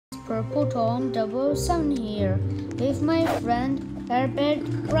Purple Tom 007 here with my friend Herbert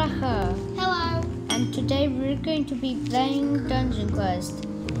Praha. Hello. And today we're going to be playing Dungeon Quest.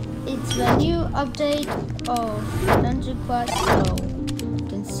 It's the new update of Dungeon Quest, so you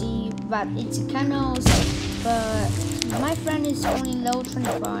can see that it's a canals, but my friend is only level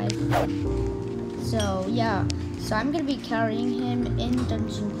 25. So yeah, so I'm gonna be carrying him in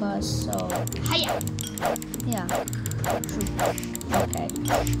Dungeon Quest, so Hiya. yeah. Okay.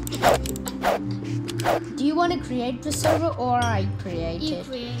 Do you want to create the server or I create You it?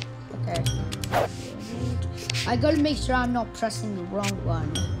 create. Okay. I gotta make sure I'm not pressing the wrong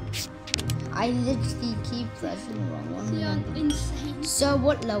one. I literally keep pressing the wrong one. You're insane. So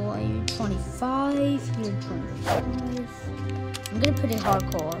what level are you? 25? You're 25. I'm gonna put it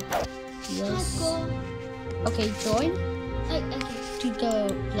hardcore. Yes. Hardcore. Okay, join Okay. to go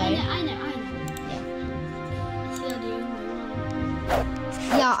play. I know. Yeah. I feel the only one.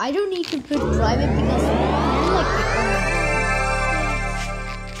 Yeah, I don't need to put private because you're like the only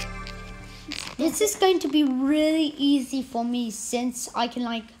one. This is going to be really easy for me since I can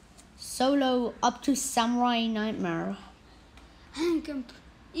like solo up to Samurai Nightmare.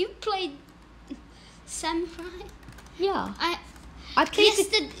 You played Samurai? Yeah. I played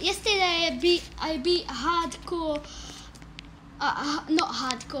yesterday I beat hardcore, not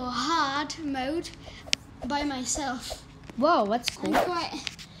hardcore, hard mode by myself. Whoa, that's cool. I'm quite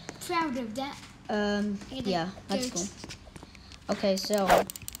proud of that. Yeah, that's cool. Okay, so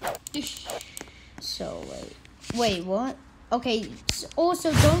wait, what? Okay,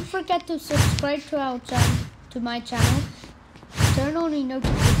 also don't forget to subscribe to our channel, to my channel. Turn on the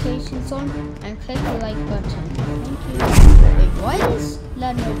notifications on and click the like button. Thank you. Wait, why is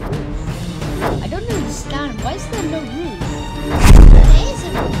there no roof? I don't understand. Why is there no roof? There is a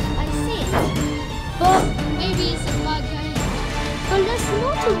roof. I see it. But Maybe it's a bug. that's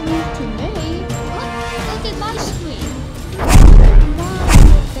not a roof to me. Look at my screen.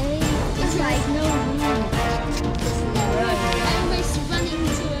 Okay, it's like no roof. I almost run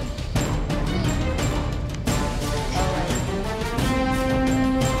into a.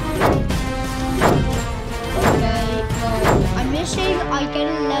 Okay, well, I'm missing. I get a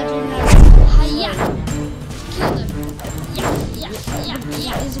legendary. Hiya! Kill them. Yeah.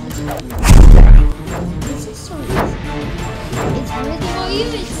 This is so easy. It's really For you,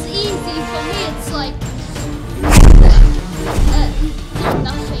 it's easy. For me, it's like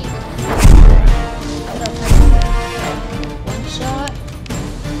nothing. one shot.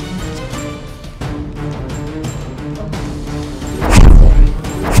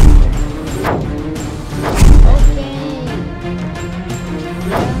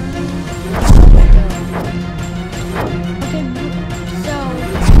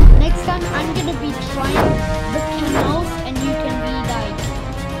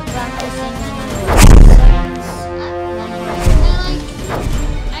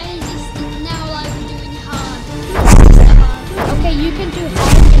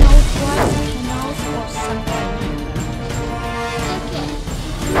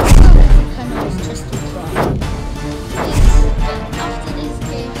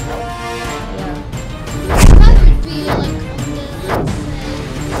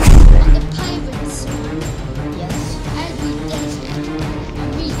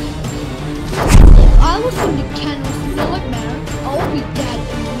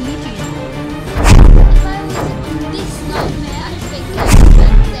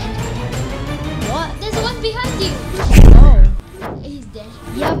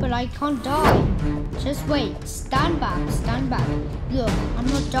 I can't die. Just wait. Stand back. Look, I'm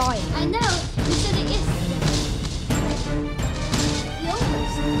not dying. I know. You said it yesterday. You're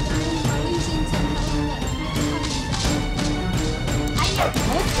almost dying by losing some health.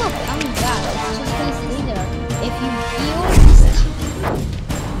 No, it's not coming back. It's just gonna stay there. If you heal,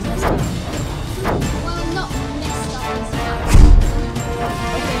 messed up. Well, not messed up as much.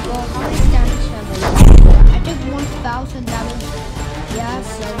 Okay, well, how much damage have I done? I took 1,000 damage. Yeah,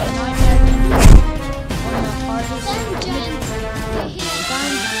 so when I have on the hardest Giants, they're here.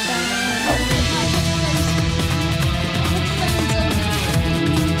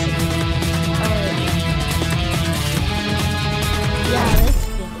 Yeah, that's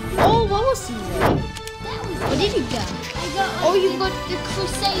good. Oh, what was he doing? What did you get? I got like you got the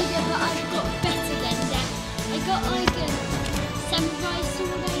Crusader, but I got better than that. I got like a samurai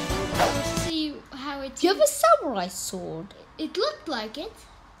sword, I think. I'll see how it You have a samurai sword? It looked like it.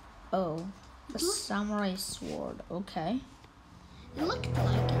 Oh, a samurai sword. Okay. It looked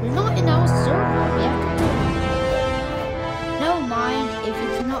like it. We're not in our server. We have to. Never mind if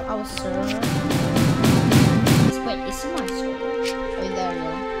it's not our server. Wait, is it my server? Oh, there you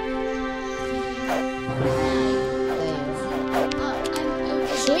go.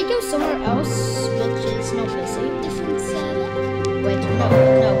 go somewhere else, which is not busy. Different server. Wait, no,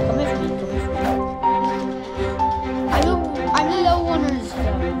 come with me, I'm low on his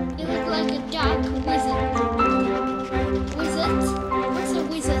You look like a dark wizard. Wizard? What's a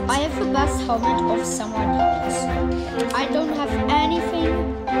wizard? I have the best helmet of samurai pirates. I don't have anything.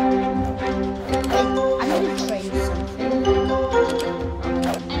 Wait, I'm gonna train something.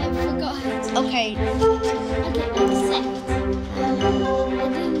 I forgot. Okay. Okay, accept. I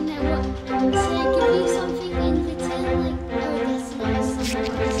didn't know what. Should I give you something in return? Like, oh, that's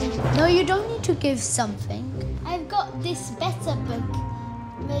nice. No, you don't need to give something. I've got this better book.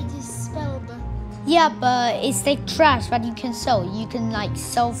 This spell book. Yeah, but it's like trash that you can sell. You can like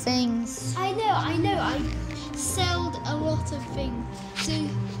sell things. I know. I sold a lot of things. So,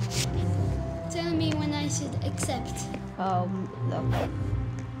 tell me when I should accept. Look.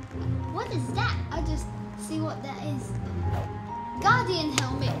 What is that? I'll just see what that is. Guardian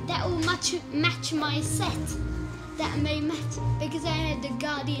helmet. That will match my set. That may match because I had the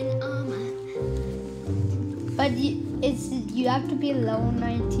Guardian armor. But you have to be level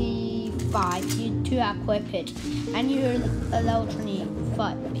 95 to equip it, and you're a level 25.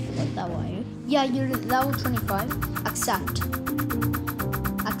 What that way? Yeah, you're level 25. Accept.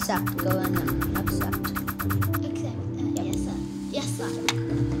 Go in and accept. Yep. Yes, sir.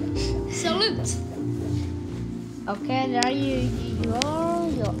 Salute. Okay, there you are.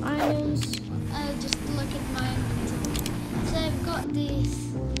 Your items. I'll just look at my inventory. So I've got this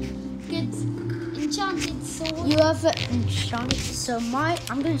good enchanted sword. You have an enchanted. So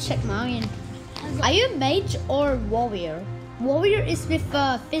I'm gonna check mine. Are you a mage or warrior? Warrior is with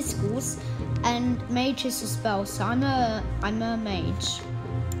physicals, and mage is a spell. So I'm a mage.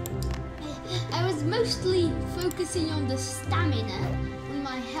 I was mostly focusing on the stamina, on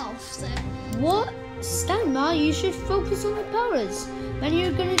my health. So What? Stamina? You should focus on the powers. Then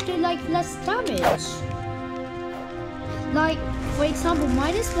you're gonna do like less damage. Like, for example,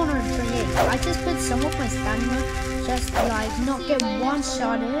 mine is 138. I just put some of my stamina, just to, like not get one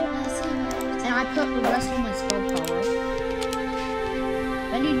shot at it, and I put the rest of my spell power.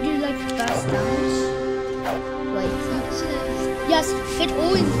 Then you do like fast damage. Wait. Yes, fit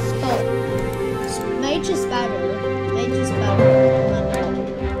all in spell. Mage is better.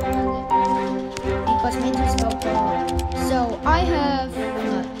 Because mage is spell power. So I have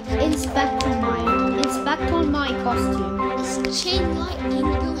inspect on my costume. this chain lightning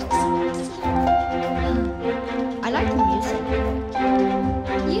looks. I like the music.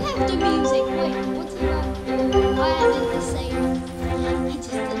 You have the music. Wait, what do you have? I have the same. I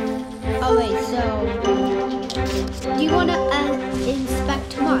just didn't. Oh wait, so do you wanna inspect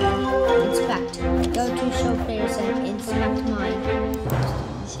mine? Inspect. Go to show players and inspect mine.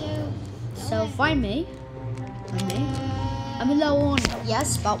 So find me. I'm a low one.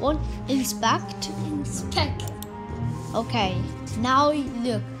 Yes, that one. Inspect. Okay. Now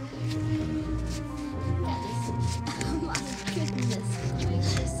look. That is. Oh my goodness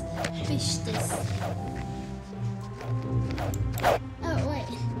gracious. Fish this. Oh wait.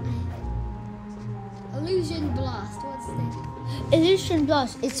 Illusion blast. What's this? Illusion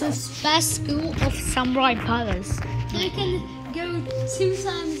Blast. It's a fast school of samurai powers. So I can go 2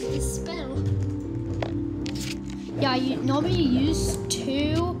 times the spell. Yeah, you normally use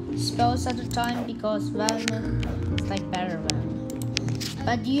 2 spells at a time because then it's like better than.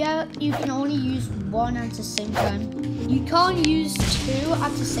 But you can only use 1 at the same time. You can't use 2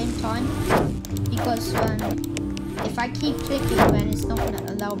 at the same time because if I keep clicking, then it's not gonna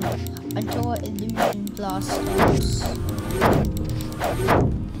allow me until Illusion Blast starts.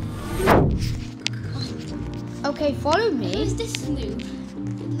 Okay, follow me. Who's this noob?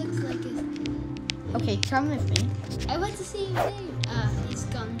 It looks like it's. Okay, come with me. I want to see him too. Ah, he's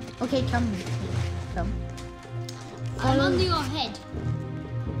gone. Okay, come with me. Come. I'm on your head.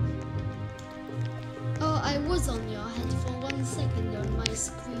 Oh, I was on your head for 1 second on my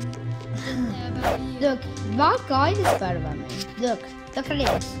screen. Didn't know about you. Look, that guy is better than me. Look at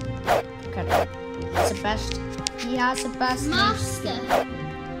this. Look at it. It's the best. He has the best. Master.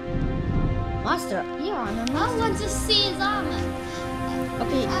 Master? Yeah, I'm a I master. want to see his armor.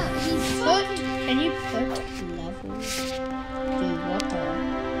 Okay, Oh, he's can you put level to water?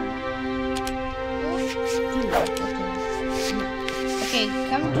 Okay,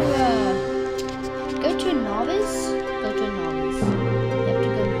 come to go to novice. Go to novice. You have to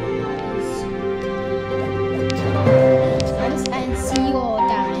go to novice. Novice and see your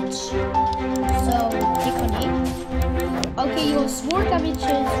damage. So click on it. Okay, your sword damage is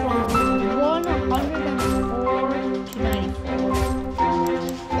from 104 to 94.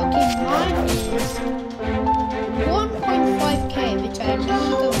 Okay, mine is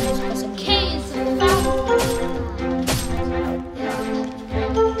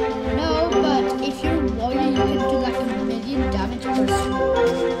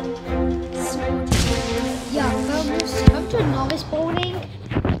Yeah, come to novice boarding.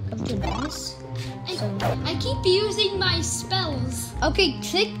 Come to novice. I keep using my spells. Okay,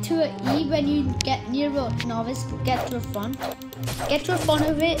 click to E when you get near the novice. Get to the front. Get to the front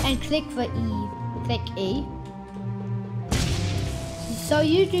of it and click the E. Click E. So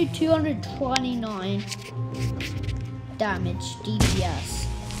you do 229 damage DPS.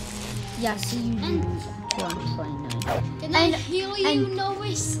 Yeah, so you do 229. Can I heal you,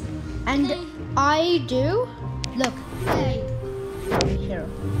 novice? And I do. Look. Hey. Here.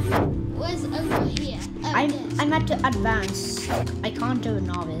 Where's over here? Oh, I'm at the advanced. I can't do a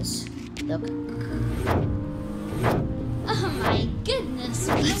novice. Look. Oh my goodness.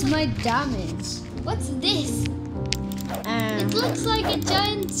 It's my damage. What's this? It looks like a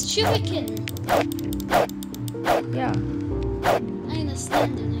giant shuriken. Yeah. I'm gonna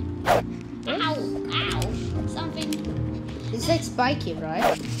stand in it. Ow! Ow! Something. It's like spiky,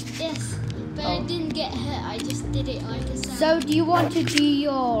 right? Yes, but I didn't get hurt. I just did it like a sound. So do you want to do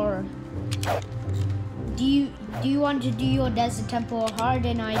your? Do you want to do your desert temple hard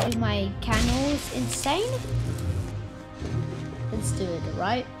and I do my canals insane? Let's do it,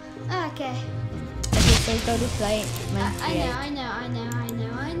 right? Okay. Okay, so go to play. I know.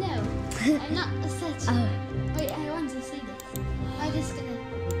 I'm not such. Wait, I want to see this. I'm just gonna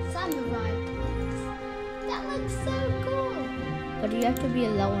samurai. That looks so cool. But you have to be a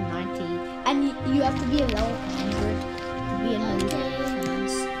level 90, and you have to be a level 100 to be in the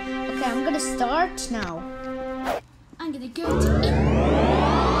class. Okay, I'm gonna start now. I'm gonna go to it.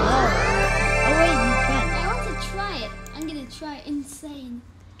 Oh wait, you can. I want to try it. I'm gonna try insane.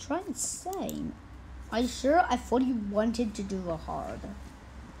 Try insane. Are you sure? I thought you wanted to do a hard.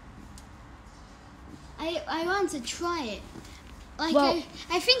 I want to try it. Like Well,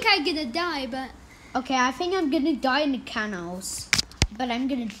 I think I'm gonna die, but okay, I think I'm gonna die in the canals, but I'm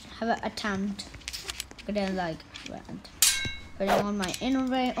gonna have an attempt. I'm gonna like putting on my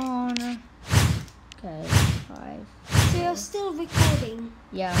innerway on. Okay, 5. so you're still recording.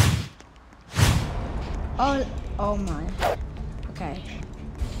 Yeah. Oh my. Okay.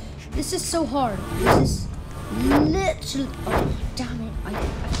 This is so hard. This is literally. Oh damn it! I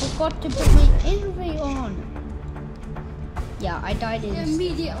forgot to put my innerway on. Yeah, I died You in.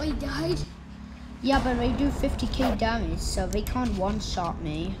 immediately died. Yeah, but they do 50k damage, so they can't one-shot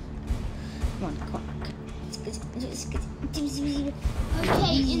me. Come on, come on.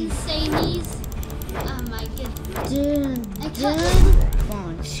 Okay, insanies. Oh my goodness. I can't. Come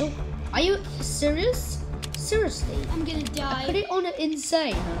on. So, are you serious? Seriously? I'm gonna I die. put it on an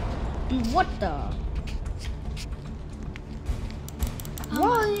insane. Dude, what the?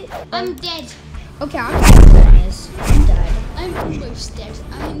 Why? I'm dead. Okay, I'm dead. I'm dead. I'm almost dead.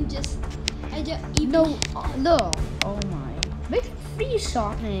 I don't even. No, look. Oh my. They can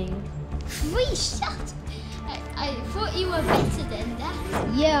free-shot me. Free shot. I thought you were better than that.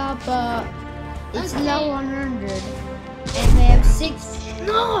 Yeah, but it's Okay. level 100. And they have 6.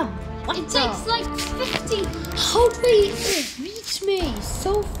 No! What It the? takes like 50. How did they reach me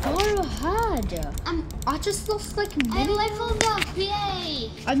so far ahead? I just lost like a I minute. leveled up.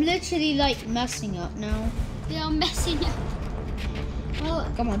 Yay! I'm literally like messing up now. You're messing up. Well,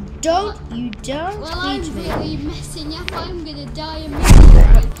 Come on, don't you dare I'm reach me. really messing up. I'm gonna die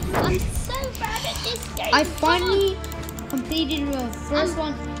immediately. I'm so bad at this game. I Come finally completed the first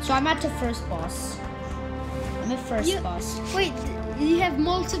one, so I'm at the first boss. I'm at first You- boss. on. Wait, you have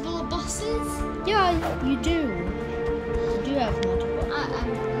multiple bosses? Yeah, you do. You do have multiple. I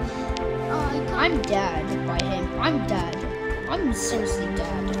can't. I'm dead by him. I'm dead. I'm seriously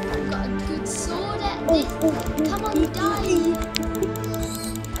dead. I've got a good sword at Oh, this. Come on, die.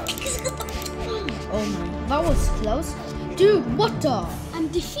 Oh my, that was close. Dude, what the? I'm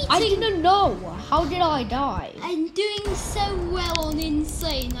defeating. I didn't know. How did I die? I'm doing so well on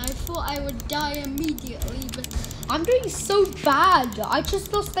insane. I thought I would die immediately, but I'm doing so bad. I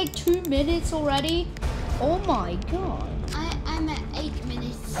just lost like 2 minutes already. Oh my god. I'm at 8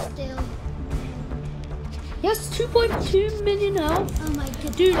 minutes still. Yes, 2.2 million health. Oh my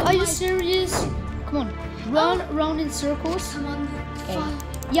god. Dude, oh are you my- serious? Come on, run around in circles. Come on. Okay. Fine.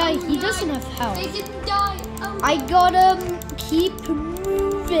 Yeah, Oh he my- doesn't have health. They didn't die. Oh I gotta keep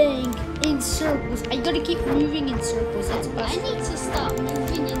moving in circles. I gotta keep moving in circles. It's I best. need to start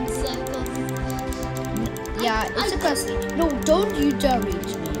moving in circles. Yeah, it's a best. No, don't you dare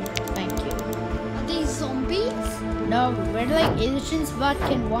reach me. Thank you. Are these zombies? No, we're like Asians that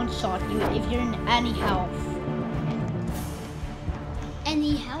can one-shot you if you're in any health.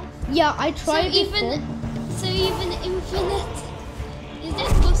 Any help? Yeah, I tried so before. even infinite? Is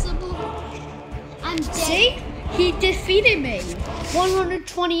that possible? I'm dead. See? He defeated me.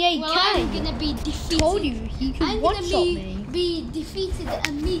 128k. Well, I'm gonna be defeated. Told you he could I'm one-shot gonna me. be defeated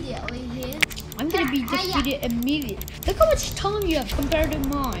immediately here. I'm gonna be defeated immediately. Look how much time you have compared to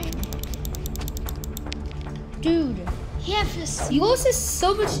mine. Dude, yours is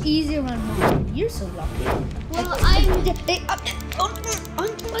so much easier than mine. You're so lucky. Well, I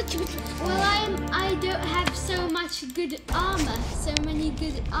don't have so much good armor, so many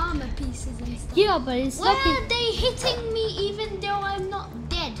good armor pieces and stuff. Yeah, but it's Why lucky. are they hitting me even though I'm not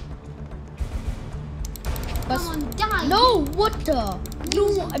dead? Come on, die. No, what the?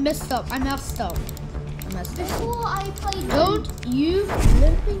 No, I messed up. Before I played. Don't you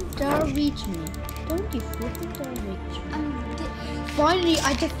flipping dare reach me. Don't you flipping dare reach me. Finally,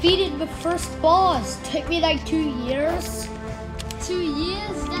 I defeated the first boss. Took me like 2 years. 2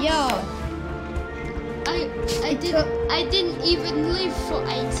 years? That's Yeah. I didn't even live for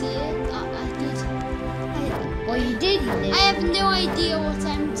 8 years. I did. Well, you did. I have no idea what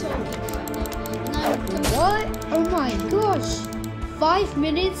I'm talking about now. What? Oh my gosh. 5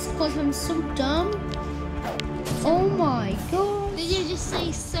 minutes because I'm so dumb? Oh my god. Did you just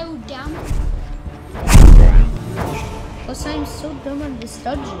say so dumb? Because I'm so dumb in this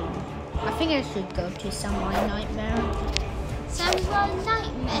dungeon. I think I should go to Samurai Nightmare. Samurai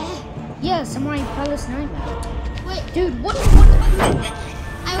Nightmare? Yeah, Samurai Palace Nightmare. Wait, dude, what?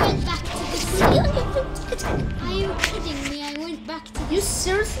 I went back to the city. Are you kidding me? I went back to the You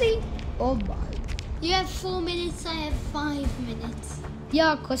seriously? Oh my. You have 4 minutes, I have 5 minutes.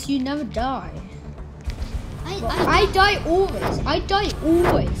 Yeah, because you never die. I die always. I die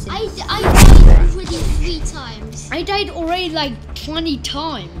always. I died already 3 times. I died already like 20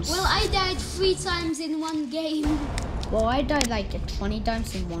 times. Well, I died 3 times in one game. Well, I died like 20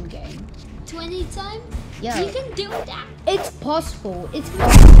 times in one game. 20 times? Yeah. You can do that. It's possible. It's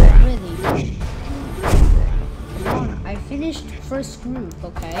possible, really. Come on, I finished first group,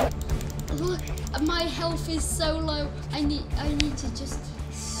 okay? Look, my health is so low. I need to just.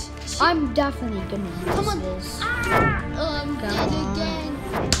 I'm definitely gonna use Come on. this. Oh, I'm dead again.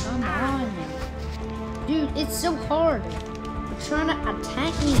 Come on. Dude, it's so hard. You're trying to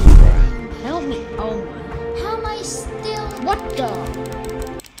attack me. Help me. Oh my. How am I still? What the?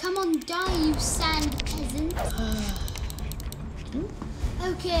 Come on, die, you sand peasant.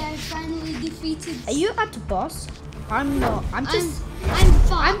 Okay, I finally defeated. Are you at the boss? I'm not. I'm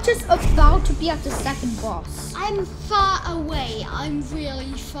far. I'm just about to be at the second boss. I'm far away. I'm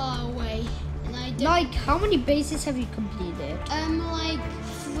really far away, and I don't. Like, how many bases have you completed? Like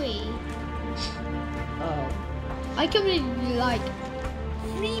 3. Oh, I completed like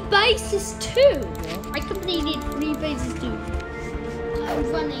 3 bases too. I completed 3 bases too.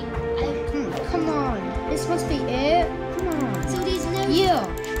 I'm running. Come on, this must be it. Come on. So there's no. Yeah.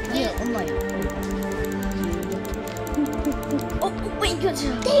 Oh my. Oh my god.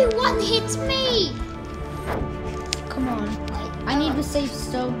 They one-hit me. Come on. I need the safe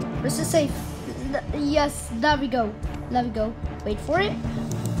stone. Where's the safe? Yes, there we go. There we go. Wait for it.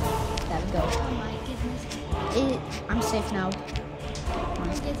 There we go. Oh my goodness. I'm safe now.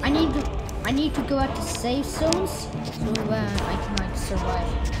 I need to go at the safe zones so I can like survive.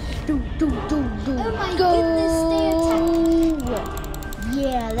 Oh my go. goodness, they attacked me.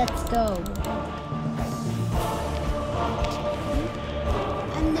 Yeah, let's go.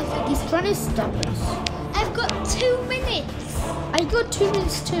 He's trying to stop us. I've got 2 minutes. I got 2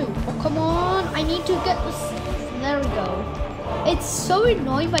 minutes too. Oh, come on. I need to get this. There we go. It's so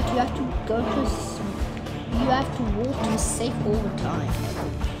annoying, but you have to go to. You have to walk to safe all the time.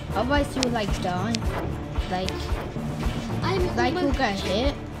 Otherwise, you like die. Like you'll get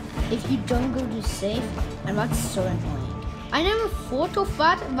hit if you don't go to safe, and that's so annoying. I never thought of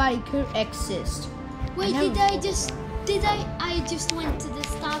that it could exist. Wait, I just went to the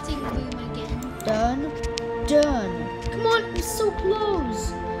starting room again. Done. Come on, I'm so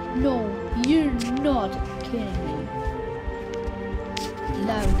close. No, you're not kidding me.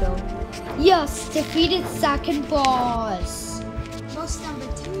 There we go. Yes, defeated second boss. Boss number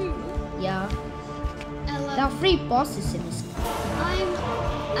 2. Yeah. There are 3 bosses in this game.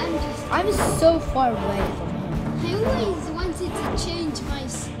 I'm so far away from him. I always wanted to change my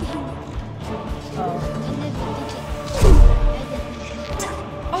skin. Oh. I never did it.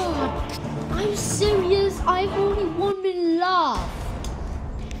 Oh, I'm serious. I've only 1 minute left.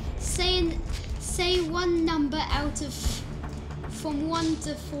 Say one number out of from 1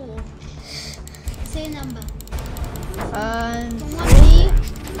 to 4. Say a number. 3.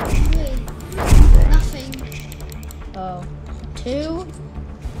 3. Nothing. Oh. 2.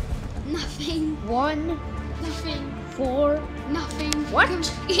 Nothing. 1. Nothing. 4. Nothing. What?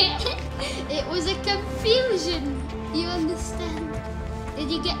 It was a confusion. You understand? Did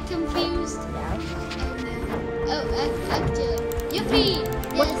you get confused? Oh, yippee!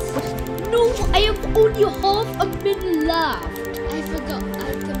 What? Yes. No, I have only half a minute left. I forgot.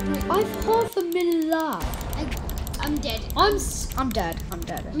 I completely. I've half a minute left. I'm dead. I'm dead. I'm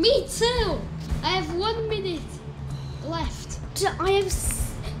dead. Me too. I have 1 minute left. I have.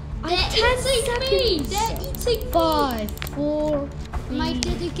 They're 10 eating me. seconds. They're eating me. 5, 4. Am I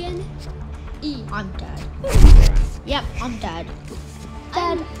dead again? I'm dead. Yep, I'm dead.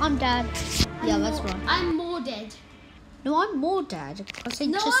 I'm dead. Yeah, that's right. I'm more dead. No, I'm more dead.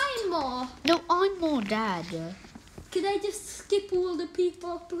 I'm more. No, I'm more dead. Can I just skip all the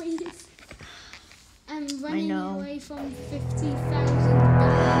people, please? I'm running know. away from 50,000.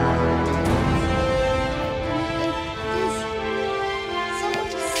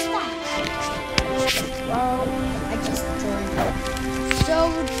 Well, I just joined. So,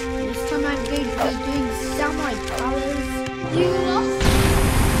 this time I'm going to be doing samurai colors. You lost?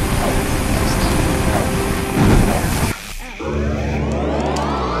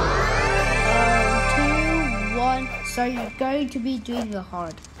 2, 1. So you're going to be doing the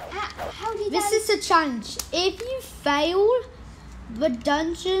hard. How did This is a challenge. If you fail the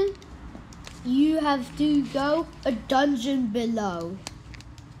dungeon, you have to go a dungeon below.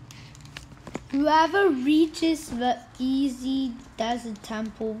 Whoever reaches the easy desert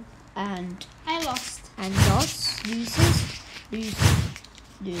temple and I lost. loses.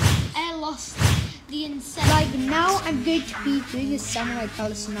 I lost the insane. Like now, I'm going to be doing a samurai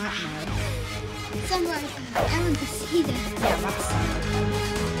colors nightmare. Somewhere. I want to see that. Yeah, that's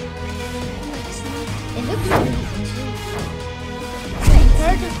it looks really easy.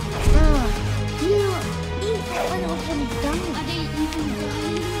 When already done. Are they even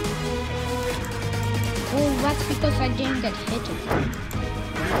dying? Oh, that's because I didn't get hit again.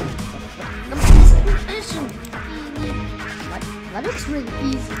 That looks really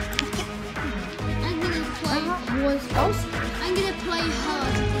easy. I'm gonna play. I'm gonna play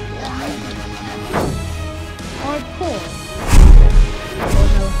hard. Hardcore. Oh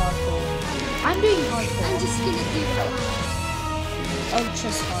no, hardcore. I'm doing hardcore. I'm just gonna do it hard. Oh,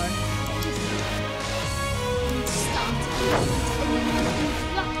 just hard. Start.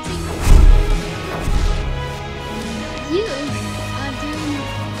 You are doing.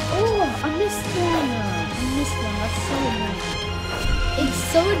 Oh, I missed one. That's so annoying. It's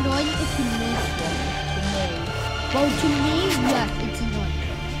so annoying if you miss one. To me. Well, to me, yes, it's annoying.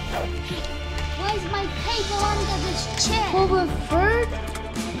 Where's my paper under this chair? For the third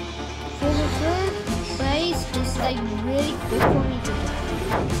place, just like really quick for me to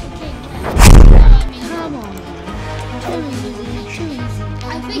get. Come on, man. Too easy. I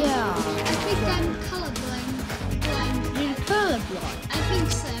think Yeah. I'm colorblind. You're colorblind. I think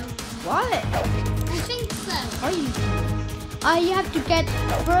so. What? I think so. Are you? You have to get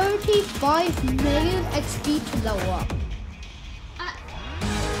 35 million XP to level up.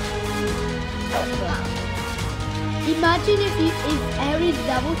 Imagine if every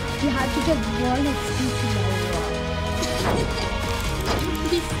level you had to get 1 XP to level up.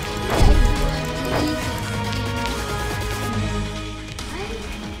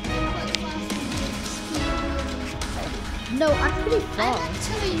 No, I'm pretty fast.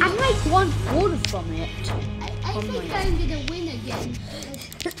 I'm like 1/4 from it. I think I'm gonna win again.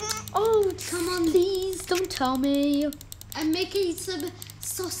 Oh, come on. Please don't tell me. I'm making some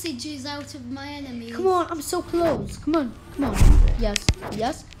sausages out of my enemies. Come on, I'm so close. Come on. Yes.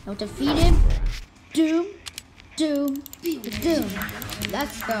 Now defeat him. Doom.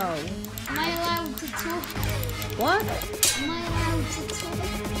 Let's go. Am I allowed to talk? What? Am I allowed to talk?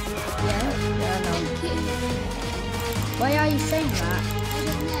 Yeah, no. Thank you. Why are you saying that? I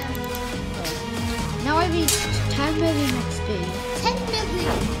don't know. Now I reached 10 million XP. 10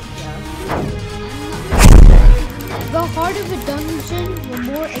 million? Yeah. I'm The harder the dungeon, the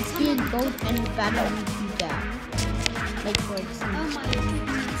more XP and gold and the better you can get. Like for example. Oh my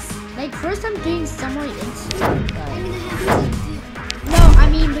goodness. Like first I'm doing Samurai Instinct. I'm gonna have to do. No, I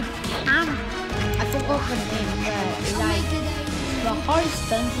mean the camp. I forgot the name. Oh my goodness. The hardest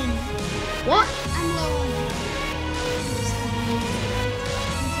dungeon. What? I'm low on it.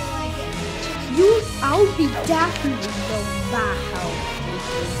 Until I get I'll be definitely going back out.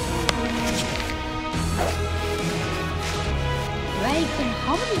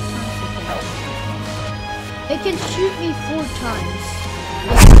 How many times they can shoot me 4 times.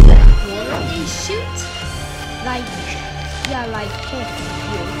 They shoot? Like 4.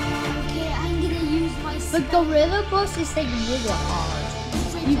 Okay, I'm gonna use my The gorilla boss is like really hard.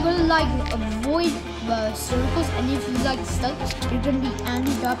 You gotta like avoid circles, and if you like stuck, you're gonna be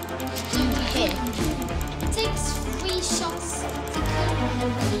ended up to hit. It takes 3 shots to kill one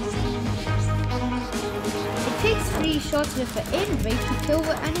of these enemies. It takes 3 shots with the aim rate to kill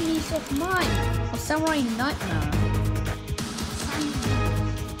the enemies of mine, or Samurai Nightmare.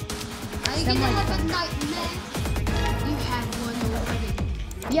 Are you gonna have a nightmare? You have one already.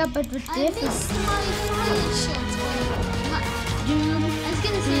 Yeah, but with I different. missed my fire shot. Dude. I was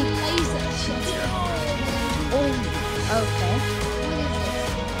gonna say laser shot. Oh, okay. What is this?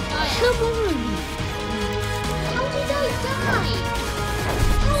 Come on. How did I die?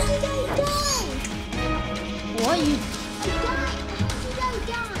 How did I die? What you? How did I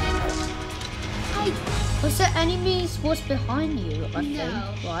die? Was the enemies was behind you? I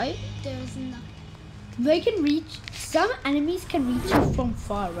think, right? There's nothing. They can reach. Some enemies can reach you from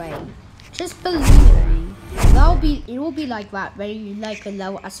far away. Just believe me. It will be like that, where you like a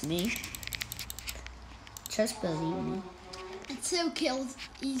level as me. Just believe me. It's so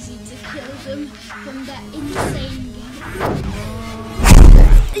easy to kill them from that insane game.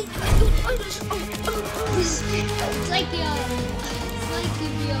 It's like if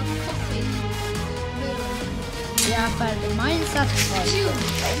you're coughing. Yeah, but mine's not hard.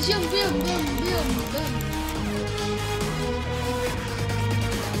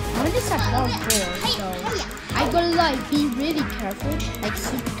 Mine is at level 4, so I gotta like be really careful, like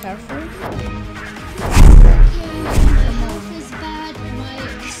super careful.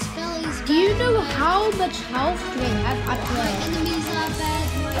 Do you know how much health do I have at My level? enemies are bad,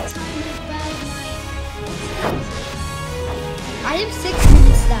 my time is bad, I have 6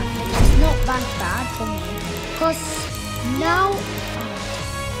 minutes left, which is not that bad for me. Cause now,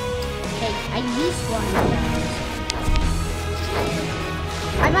 okay, I missed one of them.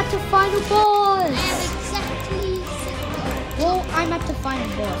 I'm at the final boss. I have exactly 6. Well, I'm at the final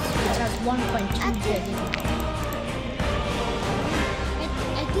boss, which has 1.2 billion.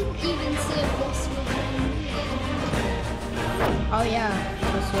 I didn't even see a boss with 1 million. Oh yeah,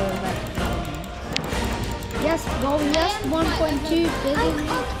 because you're like. Yes, well, we have 1.2 billion.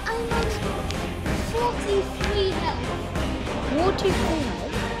 I'm on 43 health. 44.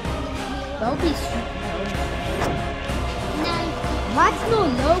 That'll be super low. Now, That's not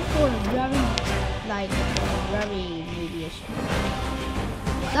low for very, like, very medium.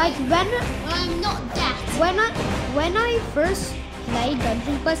 Like I'm not that. when I first played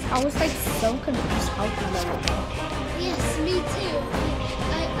Dungeon Quest, I was like so confused how to level up. Yes, me too.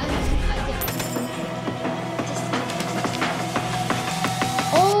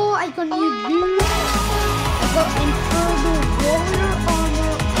 Oh, I got new boots. I got Infernal Warrior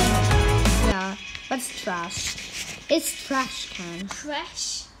armor. Yeah, that's trash. It's trash can. Trash?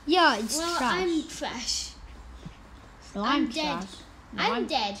 Yeah, it's Well, trash. I'm trash. No, I'm I'm dead. trash. No, I'm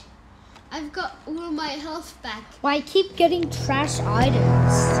dead. I've got all my health back. Well, I keep getting trash items. I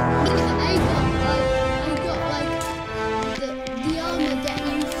got like the armor that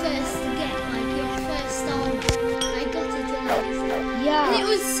you first get, like your first armor. I got it already. Yeah. And it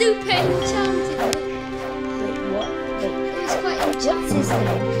was super enchanted. Wait, what? Wait, It was quite what's enchanted. his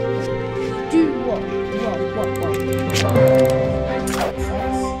name? Do what?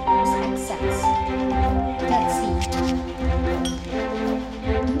 Access. Let's see.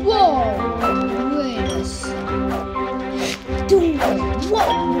 Whoa! Wait a second. Dude, what?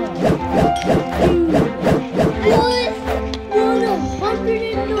 Dude, what?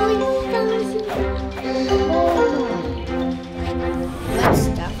 109,000? Oh my. Let's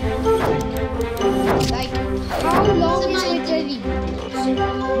stop. Like, how long is it taking?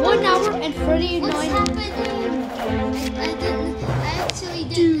 1 hour and 39 What's minutes. happening? I actually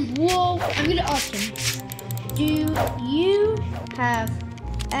didn't. Dude, whoa, I'm gonna ask him. Do you have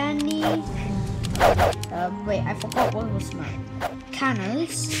any wait, I forgot what was my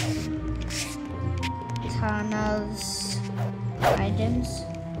canals items,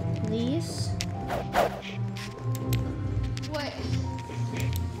 please. Wait,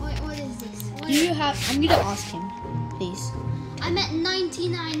 what is this? What Do you have I'm gonna ask him, please. I'm at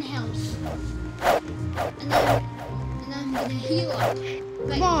 99 health. And I'm gonna heal up. Right.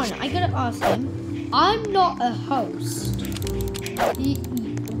 Come on, I gotta ask him. I'm not a host.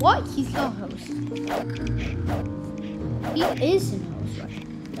 What? He's not a host. He is a host, right?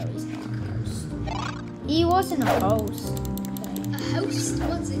 No, he's not a host. He wasn't a host. A host?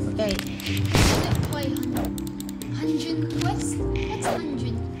 What's it? Okay. I don't play 100 quest? What's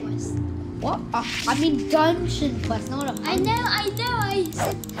 100 quest? What? I mean Dungeon Quest, not a host. I know. I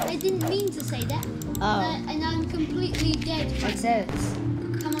said I didn't mean to say that. Oh. And I'm completely dead. What's this?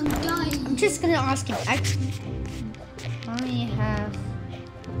 Come on, die. I'm just gonna ask him. I have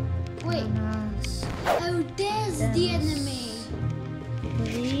Wait. bananas. Oh, there's the enemy.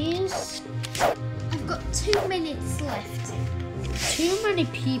 Please. I've got 2 minutes left. Too many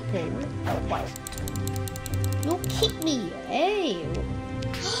people. What? Don't kick me. Hey.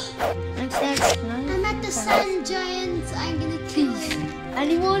 I'm at the sand giant. I'm gonna kill him.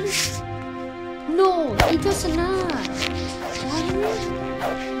 Anyone? No, he doesn't know.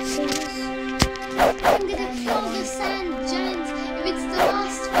 I'm gonna kill the sand giant if it's the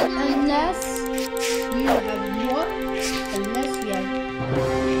last thing I do. Unless you have what? Unless you have. I'm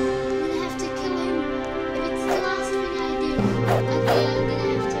gonna have to kill him if it's the last thing I do. Okay, I'm gonna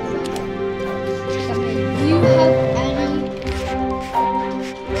have to run. Do you have any?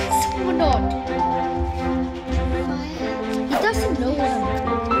 Or not? Fire. He doesn't know what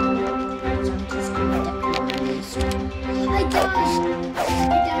I'm doing. So I'm just gonna get I died. I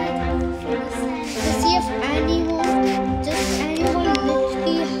died from the sand. to see if anyone, does anyone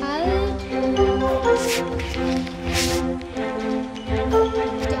literally have it?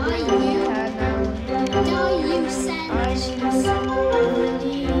 Die you. Die you, sand giant.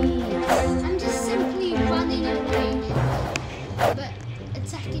 I'm just simply running away, but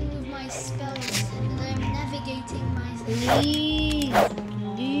attacking with my spells, and I'm navigating my Please,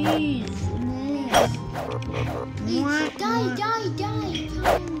 please. Please, die. Come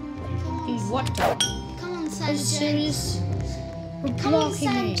on. Dude, what the? Come on, Are sand you giant. serious? We're Come on, blocking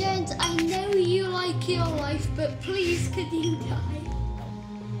sand me. giant. I know you like your life, but please, could you die?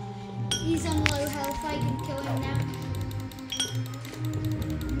 He's on low health. I can kill him now.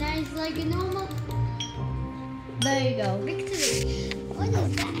 Now he's like a normal. There you go. Victory. What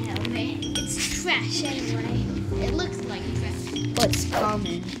is that helmet? It's trash anyway. It looks like trash. But it's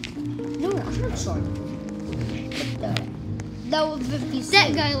common. No, I'm not sorry. That was 56.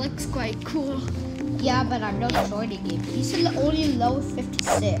 That guy looks quite cool. Yeah, but I'm not joining him. He's only level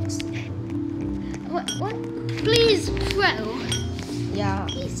 56. What? Please, bro. Yeah.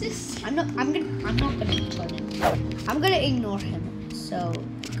 He's just. I'm not gonna join him. I'm gonna ignore him. So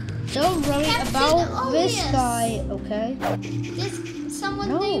don't worry Captain about this Olius. guy, okay? There's someone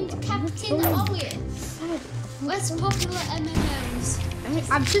No, named I'm not Captain joining. Olius. What's popular MMOs? I mean,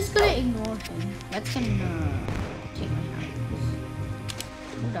 I'm just gonna ignore him. That's gonna take my hands.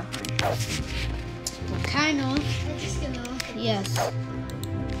 Kind of. I'm just gonna look at Yes.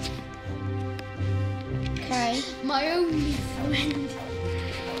 Okay. my only friend.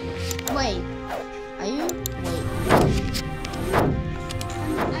 Wait. Are you? Wait.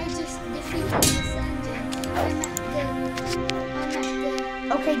 I just defeated the sand giant. I'm at the.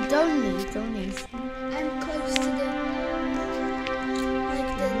 Okay, don't leave. I'm close to the. Like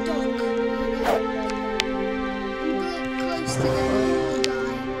the dock. You know? I'm close to the cool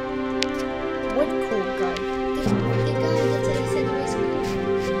guy. What cool guy? The guy that I said was cool.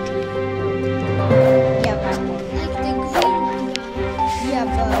 Yeah, that one. Like the green guy. Yeah,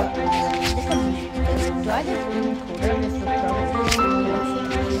 but do I get green cooler with the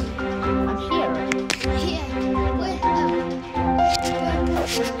I'm here. Here. Where?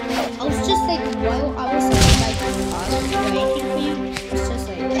 I was just like, while I was waiting for you, it's just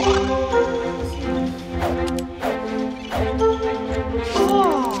like, oh,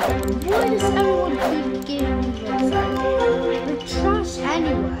 why does everyone keep giving me this? We're trash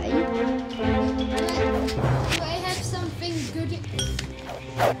anyway. Do I have something good?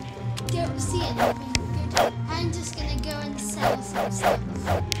 Don't see anything good. I'm just gonna go and sell some stuff.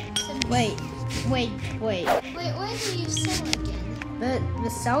 Wait. Wait, where do you sell again? The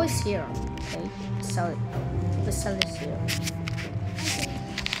cell is here, okay? The cell is here. Okay.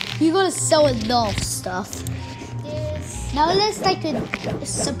 You gotta sell enough stuff. There's Now let's like a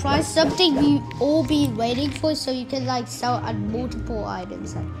surprise, something we all been waiting for, so you can like sell multiple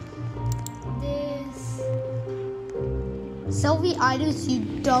items. Sell the items you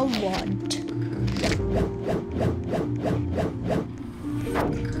don't want.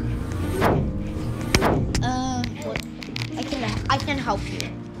 What? I can help you.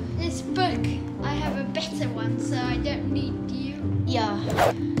 this book. I have a better one, so I don't need you. Yeah.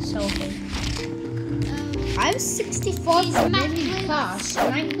 So Um, I'm 64 He's million Mac cash,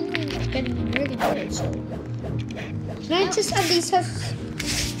 and I can get really good. So can I just at least have?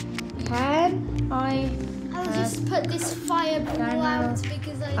 Can I? I'll just put this fireball out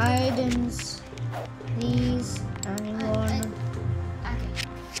because I. Items, please, anyone, Okay.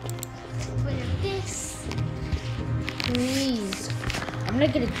 Put this. please. I'm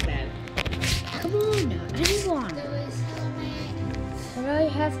not gonna grab. Come on, now, anyone. There is helmet. Can I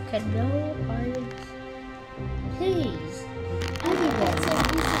have canoe items? Please, anyone.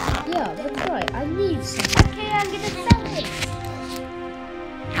 Yeah, that's right. I need some. Okay, I'm gonna sell it.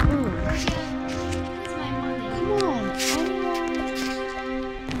 Ooh. Yeah.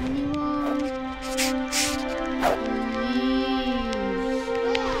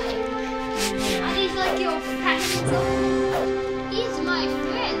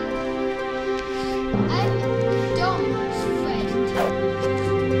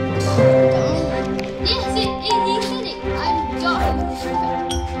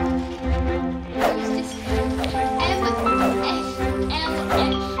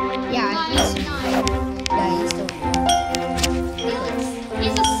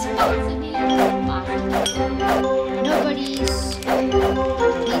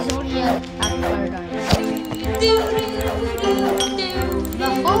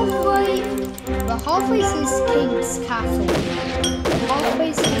 always is King's Castle.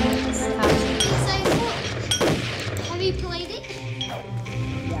 Always King's Castle. Yes, I thought. Have you played it?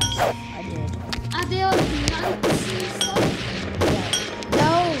 Yes, I did. Are there knights and stuff?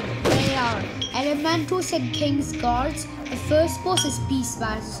 No, they are Elementals and King's Guards. The first boss is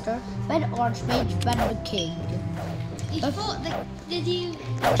Beastmaster, then Archmage, then the King. You thought that. Did you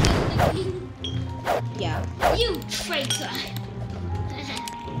kill the king? Yeah. You traitor!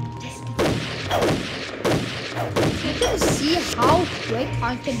 You can see how quick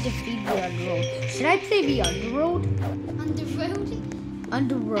I can defeat the Underworld. Should I play the Underworld? On the road? I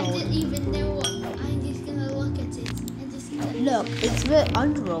Underworld. didn't even know what. I'm just gonna look at it. And just Look, it's the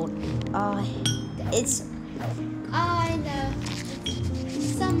Underworld. It's. I know.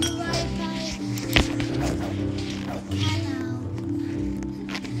 Samurai by the canal.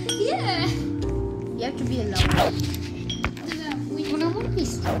 Yeah. You have to be alone. I want to be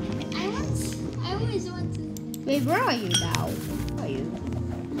strong. I always want to. Wait, where are you now? Where are you?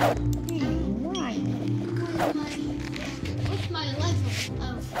 Why? What's my level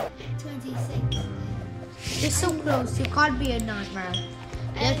of 26? You're so close. You can't be a nightmare.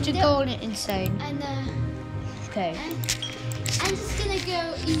 You have to go on it insane. And Okay. I'm just gonna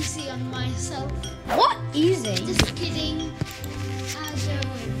go easy on myself. What? Easy. Just kidding. I'll go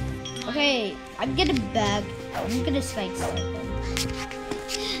with Okay, I'm gonna beg. I'm gonna spike something.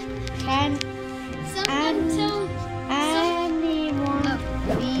 Can someone tell anyone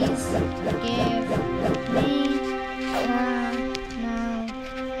please give me now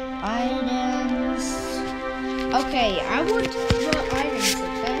items? Okay, I want the items,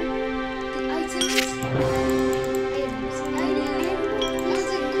 okay? the items. That's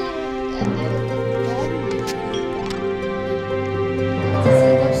a good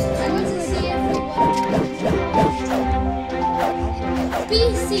I want to see everyone.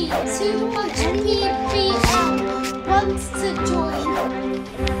 BC, too much PPL wants to join.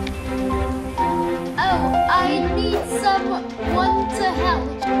 Oh, I need someone to help.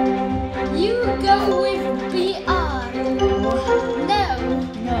 You go with BR. No.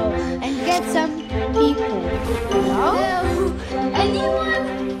 No, and get some people. No? No. Anyone?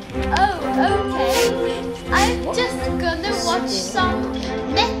 Oh, okay. I'm just gonna watch some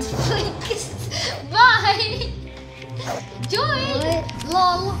Netflix. Bye. Join.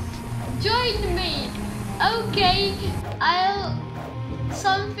 Lol. Join me. Okay. I'll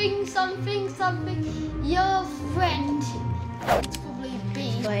something. Your friend. It's probably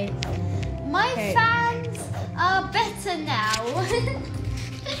B. Wait. My Okay. fans are better now.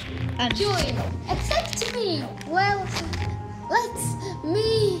 Join. Accept me. Well, let's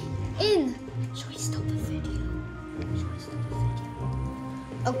me in. Should we stop the video?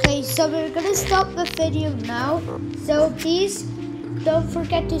 Okay, so we're gonna stop the video now. So please don't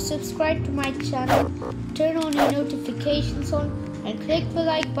forget to subscribe to my channel, turn on your notifications on, and click the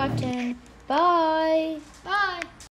like button. Bye. Bye.